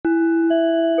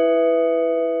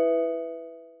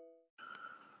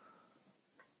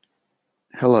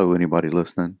Hello, anybody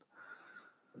listening?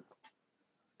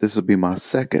 This will be my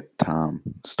second time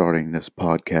starting this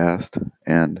podcast,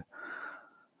 and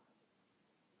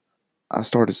I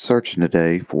started searching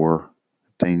today for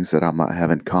things that I might have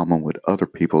in common with other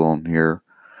people on here,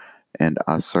 and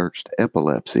I searched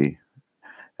epilepsy,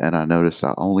 and I noticed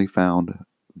I only found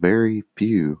very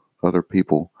few other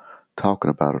people talking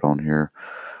about it on here.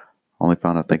 Only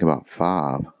found, I think, about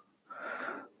five.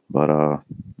 But,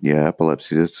 yeah,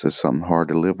 epilepsy is something hard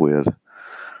to live with.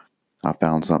 I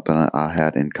found something that I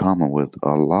had in common with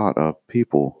a lot of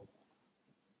people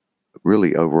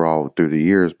really overall through the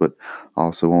years, but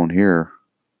also on here,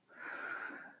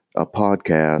 a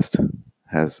podcast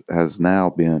has now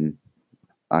been,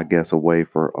 I guess, a way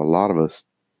for a lot of us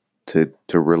to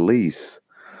release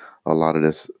a lot of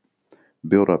this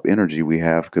build up energy we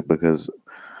have because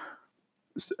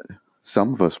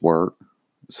some of us work,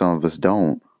 some of us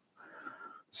don't,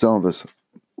 some of us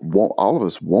want, all of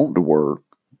us want to work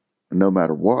no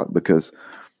matter what because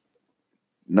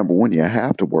number one, you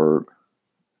have to work,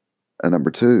 and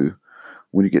number two,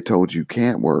 when you get told you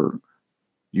can't work,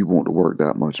 you want to work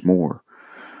that much more.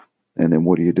 And then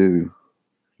what do?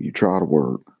 You try to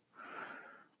work.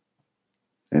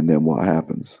 And then what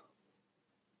happens?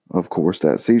 Of course,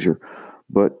 that seizure.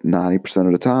 But 90%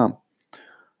 of the time,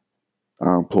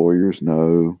 our employers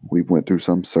know we went through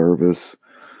some service.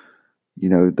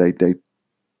 They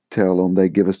tell them they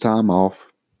give us time off.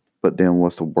 But then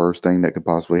what's the worst thing that could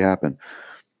possibly happen?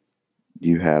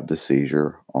 You have the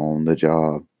seizure on the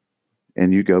job.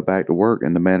 And you go back to work,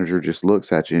 and the manager just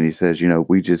looks at you and he says,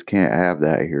 we just can't have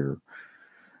that here.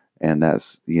 And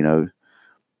that's, he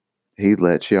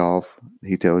lets you off.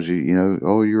 He tells you,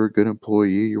 oh, you're a good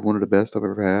employee. You're one of the best I've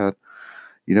ever had.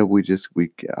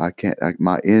 I can't,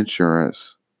 my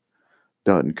insurance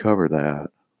doesn't cover that.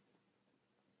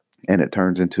 And it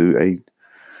turns into a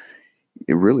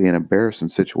really an embarrassing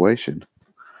situation.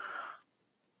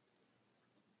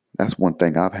 That's one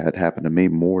thing I've had happen to me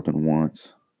more than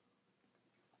once.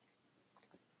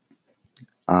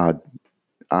 I,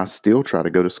 I still try to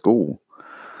go to school.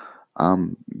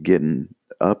 I'm getting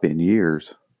up in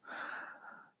years,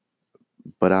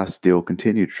 but I still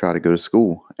continue to try to go to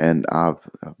school. And I've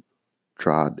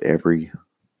tried every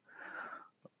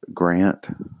grant.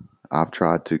 I've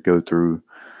tried to go through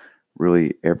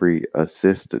really every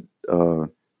assistant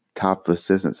type of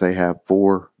assistance they have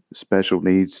for special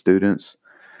needs students.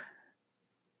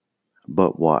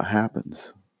 But what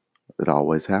happens? It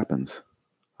always happens.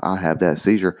 I have that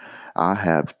seizure. I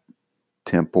have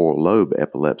temporal lobe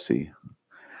epilepsy,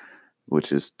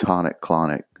 which is tonic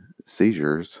clonic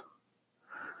seizures.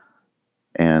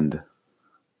 And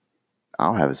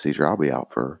I'll have a seizure. I'll be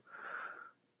out for,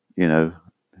 you know,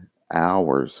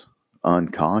 hours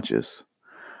unconscious,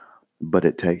 but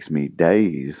it takes me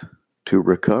days to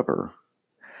recover.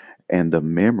 And the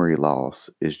memory loss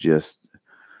is just,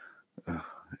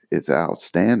 it's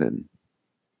outstanding.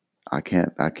 I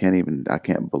can't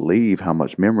believe how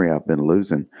much memory I've been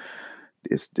losing.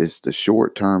 It's the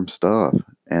short term stuff.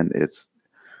 And it's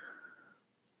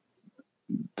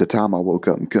the time I woke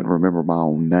up and couldn't remember my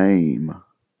own name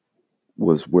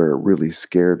was where it really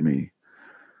scared me.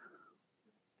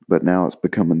 But now it's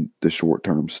becoming the short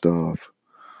term stuff.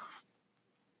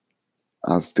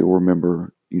 I still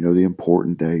remember, the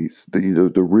important dates,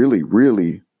 the really,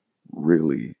 really,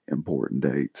 really important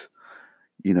dates,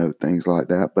 things like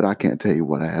that. But I can't tell you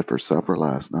what I had for supper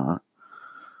last night.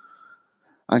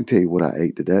 I can tell you what I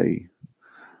ate today.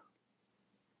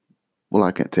 Well,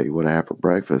 I can't tell you what I had for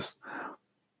breakfast,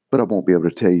 but I won't be able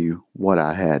to tell you what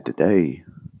I had today,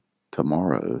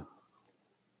 tomorrow.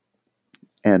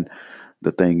 And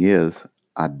the thing is,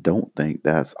 I don't think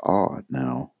that's odd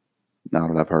now. Now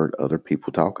that I've heard other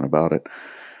people talking about it,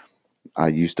 I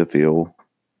used to feel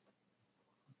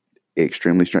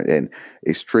extremely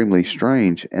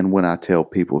strange. And when I tell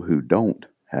people who don't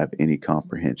have any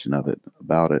comprehension of it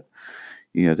about it,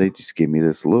 they just give me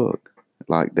this look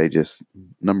like they just,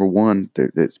 number one,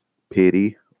 it's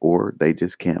pity, or they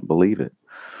just can't believe it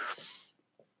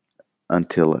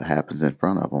until it happens in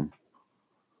front of them.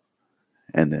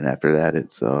 And then after that,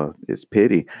 it's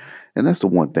pity, and that's the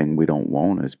one thing we don't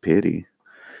want is pity.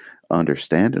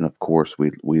 Understanding, of course,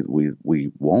 we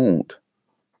want,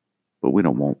 but we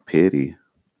don't want pity.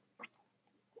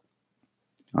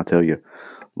 I tell you,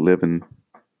 living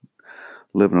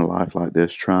living a life like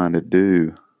this, trying to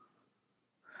do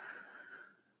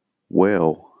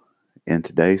well in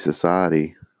today's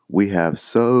society, we have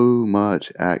so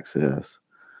much access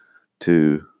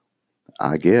to,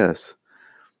 I guess,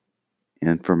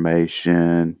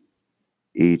 information,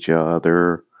 each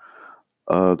other,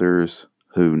 others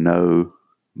who know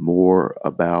more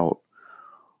about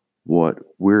what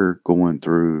we're going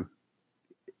through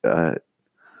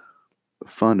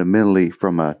fundamentally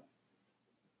from a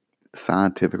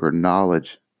scientific or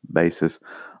knowledge basis,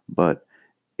 but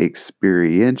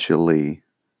experientially,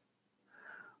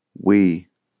 we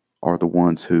are the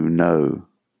ones who know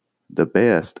the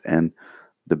best. And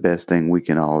the best thing we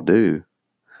can all do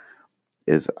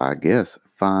is, I guess,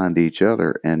 find each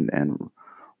other and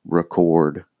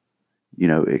record,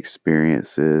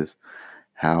 experiences,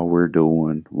 how we're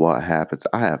doing, what happens.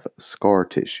 I have scar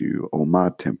tissue on my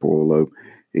temporal lobe.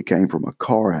 It came from a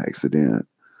car accident,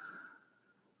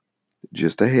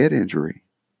 just a head injury,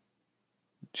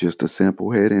 just a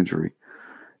simple head injury.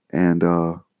 And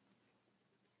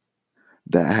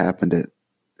that happened at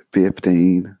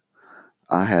 15.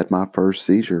 I had my first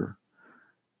seizure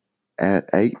at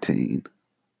 18,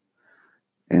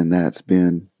 and that's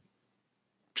been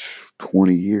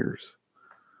 20 years.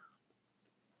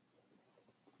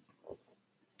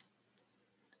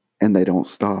 And they don't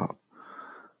stop.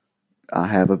 I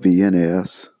have a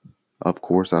VNS. Of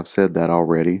course, I've said that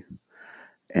already.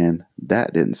 And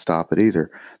that didn't stop it either.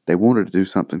 They wanted to do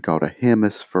something called a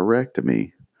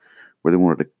hemispherectomy, where they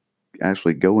wanted to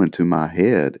actually go into my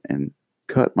head and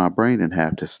cut my brain in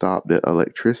half to stop the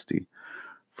electricity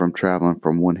from traveling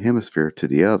from one hemisphere to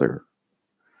the other.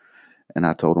 And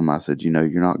I told them, I said, you're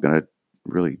not going to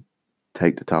really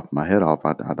take the top of my head off.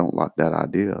 I don't like that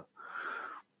idea.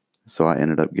 So I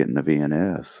ended up getting a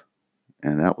VNS.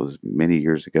 And that was many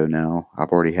years ago now. I've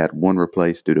already had one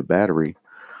replaced due to battery.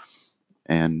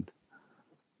 And,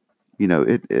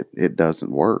 it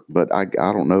doesn't work. But I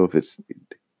don't know if it's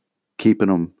keeping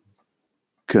them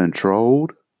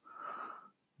controlled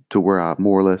to where I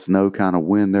more or less know kind of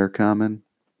when they're coming,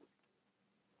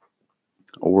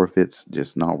 or if it's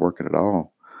just not working at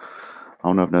all. I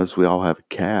don't know if you noticed we all have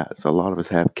cats. A lot of us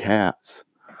have cats.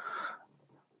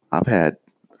 I've had,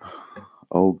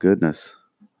 oh goodness,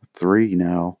 3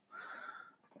 now.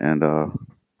 And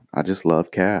I just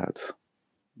love cats.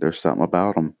 There's something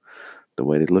about them. The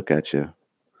way they look at you.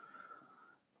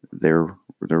 They're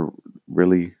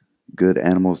really good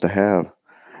animals to have.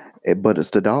 But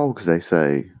it's the dogs, they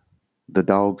say. The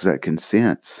dogs that can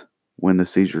sense when the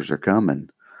seizures are coming.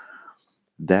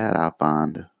 That I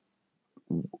find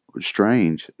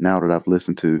strange now that I've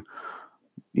listened to,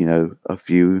 a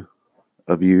few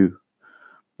of you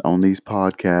on these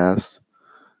podcasts.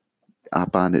 I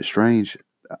find it strange.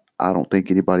 I don't think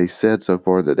anybody said so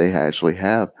far that they actually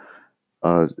have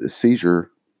a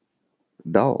seizure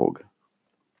dog.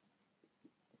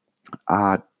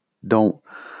 I don't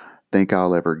think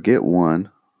I'll ever get one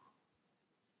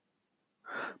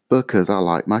because I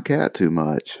like my cat too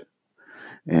much.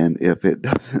 And if it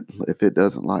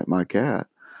doesn't like my cat,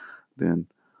 then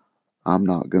I'm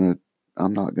not gonna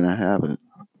have it.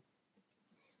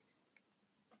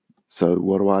 So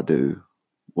what do I do?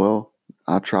 Well,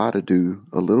 I try to do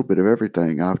a little bit of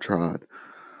everything. I've tried,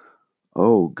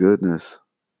 oh goodness,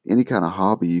 any kind of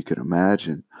hobby you can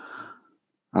imagine.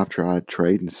 I've tried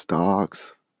trading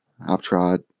stocks. I've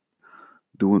tried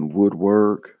doing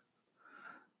woodwork.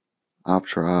 I've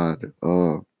tried,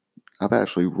 I've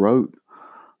actually wrote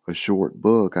a short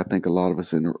book. I think a lot of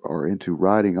us are into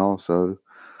writing also.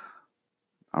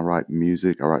 I write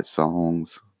music, I write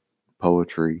songs,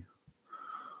 poetry.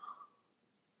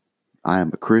 I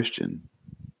am a Christian.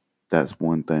 That's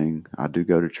one thing. I do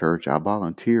go to church. I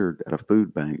volunteered at a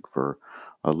food bank for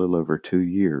a little over 2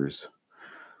 years,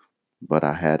 but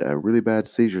I had a really bad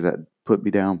seizure that put me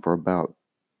down for about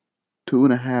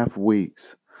 2.5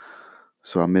 weeks.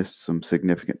 So I missed some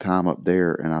significant time up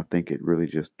there, and I think it really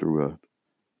just threw a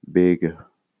big,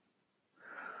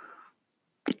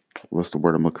 what's the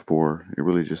word I'm looking for? It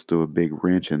really just threw a big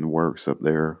wrench in the works up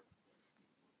there.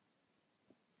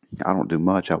 I don't do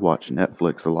much. I watch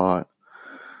Netflix a lot.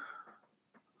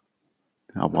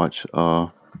 I watch, I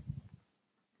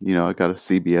got a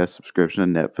CBS subscription, a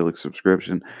Netflix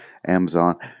subscription,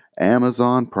 Amazon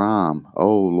Prime.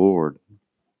 Oh Lord,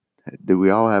 do we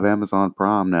all have Amazon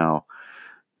Prime now?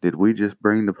 Did we just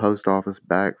bring the post office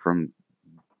back from,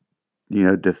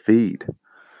 defeat?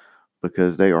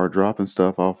 Because they are dropping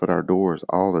stuff off at our doors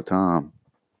all the time.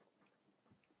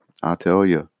 I tell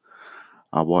you,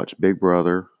 I watch Big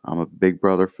Brother. I'm a Big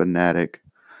Brother fanatic.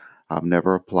 I've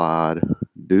never applied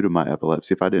due to my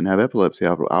epilepsy. If I didn't have epilepsy,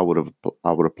 I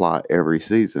would apply every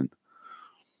season.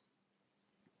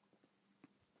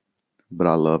 But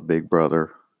I love Big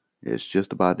Brother. It's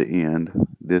just about to end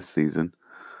this season.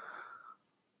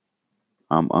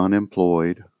 I'm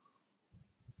unemployed.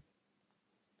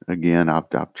 Again,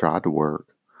 I've tried to work.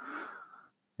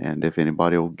 And if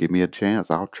anybody will give me a chance,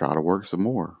 I'll try to work some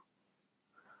more.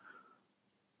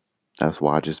 That's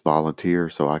why I just volunteer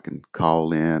so I can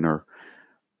call in, or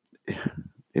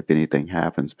if anything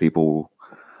happens, people,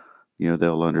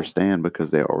 they'll understand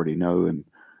because they already know and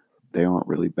they aren't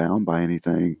really bound by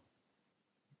anything.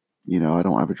 I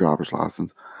don't have a driver's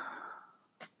license.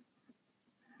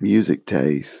 Music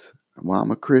taste. Well,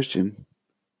 I'm a Christian,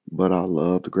 but I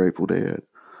love the Grateful Dead.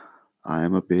 I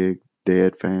am a big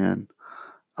Dead fan.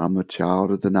 I'm a child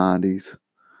of the 90s.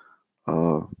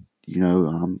 Uh,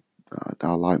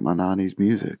 I like my 90s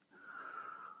music.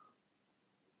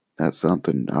 That's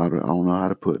something I don't know how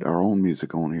to put our own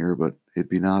music on here, but it'd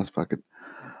be nice if I could.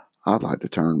 I'd like to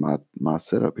turn my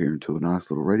setup here into a nice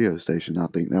little radio station. I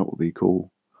think that would be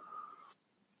cool.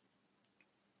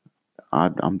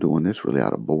 I'm doing this really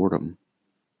out of boredom.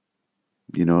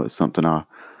 It's something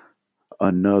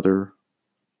another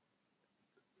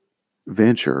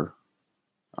venture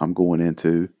I'm going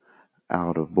into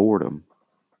out of boredom.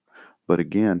 But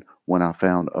again, when I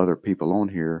found other people on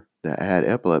here that had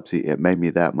epilepsy, it made me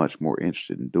that much more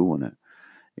interested in doing it,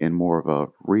 and more of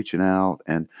a reaching out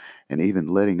and even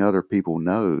letting other people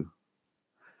know,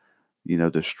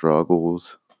 the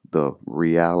struggles, the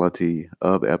reality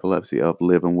of epilepsy, of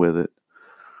living with it,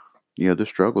 the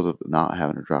struggles of not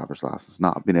having a driver's license,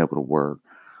 not being able to work.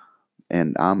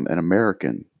 And I'm an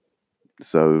American,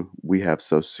 so we have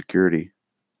Social Security.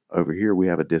 Over here, we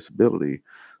have a disability.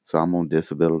 So I'm on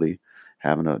disability,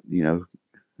 having a,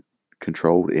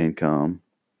 controlled income.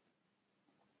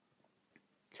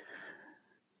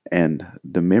 And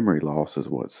the memory loss is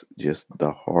what's just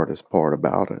the hardest part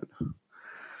about it.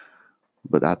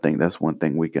 But I think that's one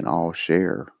thing we can all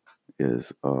share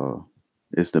is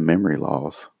the memory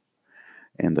loss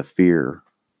and the fear.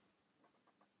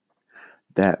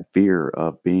 That fear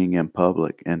of being in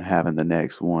public and having the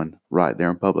next one right there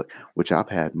in public, which I've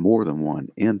had more than one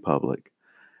in public,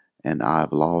 and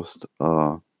I've lost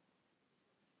a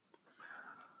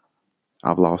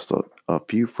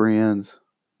few friends,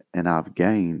 and I've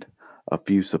gained a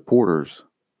few supporters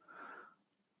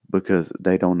because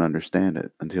they don't understand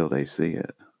it until they see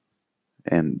it.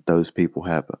 And those people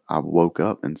I woke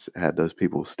up and had those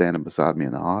people standing beside me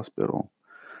in the hospital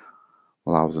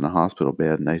while I was in a hospital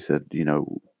bed, and they said,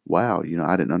 wow,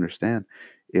 I didn't understand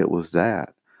it was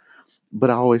that. But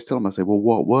I always tell them, I say, well,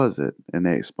 what was it? And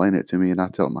they explain it to me, and I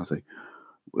tell them, I say,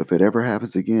 if it ever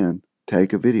happens again,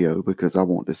 take a video because I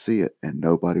want to see it, and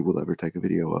nobody will ever take a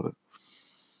video of it.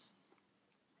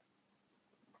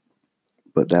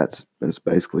 But that's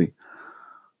basically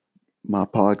my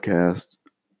podcast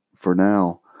for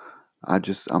now.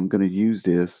 I'm going to use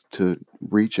this to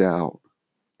reach out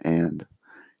and,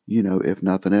 if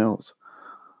nothing else,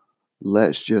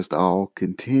 let's just all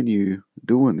continue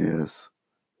doing this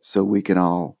so we can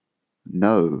all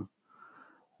know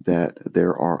that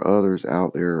there are others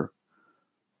out there.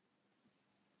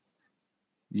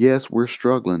 Yes, we're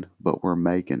struggling, but we're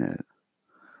making it.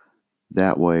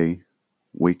 That way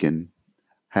we can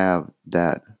have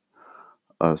that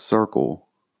circle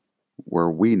where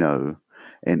we know,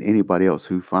 and anybody else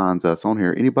who finds us on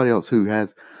here, anybody else who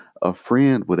has a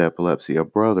friend with epilepsy, a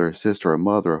brother, a sister, a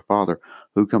mother, a father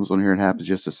who comes on here and happens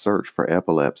just to search for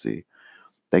epilepsy,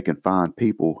 they can find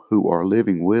people who are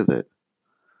living with it,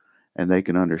 and they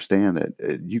can understand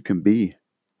that you can be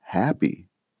happy.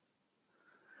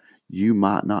 You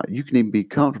can even be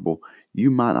comfortable.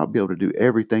 You might not be able to do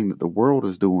everything that the world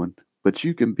is doing, but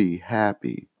you can be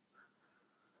happy.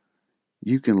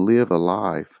 You can live a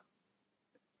life.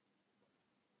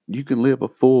 You can live a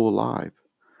full life.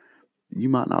 You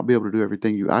might not be able to do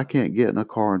everything I can't get in a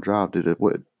car and drive to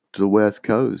the West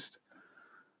Coast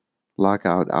like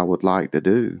I would like to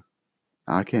do.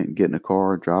 I can't get in a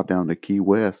car and drive down to Key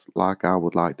West like I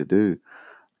would like to do.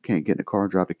 I can't get in a car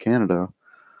and drive to Canada.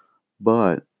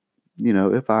 But,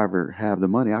 if I ever have the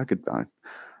money, I'm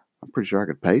pretty sure I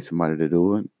could pay somebody to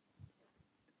do it.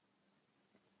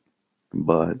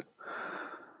 But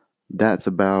that's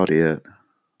about it.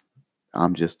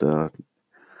 I'm just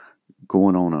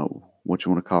going on what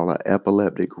you want to call an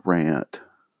epileptic rant.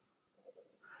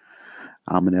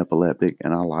 I'm an epileptic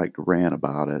and I like to rant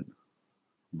about it.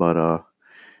 But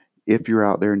if you're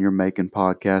out there and you're making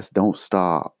podcasts, don't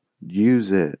stop.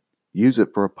 Use it. Use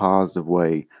it for a positive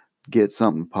way. Get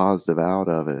something positive out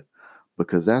of it,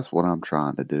 because that's what I'm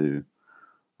trying to do.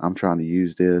 I'm trying to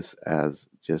use this as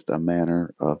just a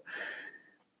manner of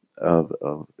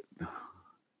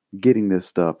getting this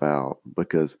stuff out,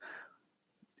 because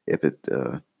if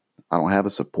I don't have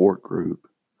a support group.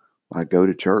 I go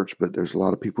to church, but there's a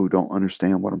lot of people who don't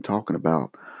understand what I'm talking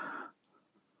about.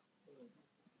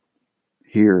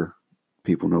 Here,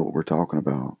 people know what we're talking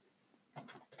about.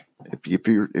 If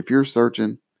you're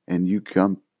searching and you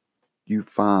you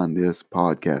find this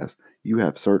podcast, you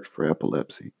have searched for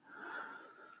epilepsy.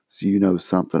 So you know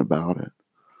something about it.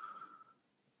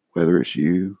 Whether it's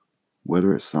you,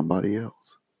 whether it's somebody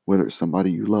else, whether it's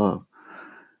somebody you love.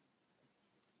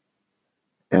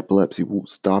 Epilepsy won't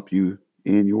stop you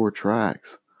in your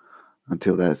tracks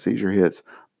until that seizure hits.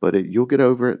 But you'll get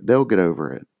over it. They'll get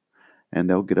over it. And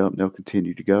they'll get up and they'll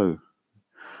continue to go.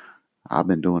 I've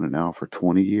been doing it now for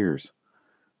 20 years.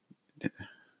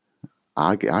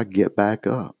 I get back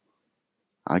up.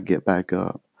 I get back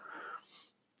up.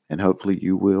 And hopefully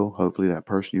you will. Hopefully that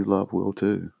person you love will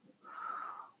too.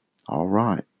 All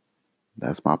right.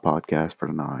 That's my podcast for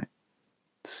tonight.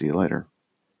 See you later.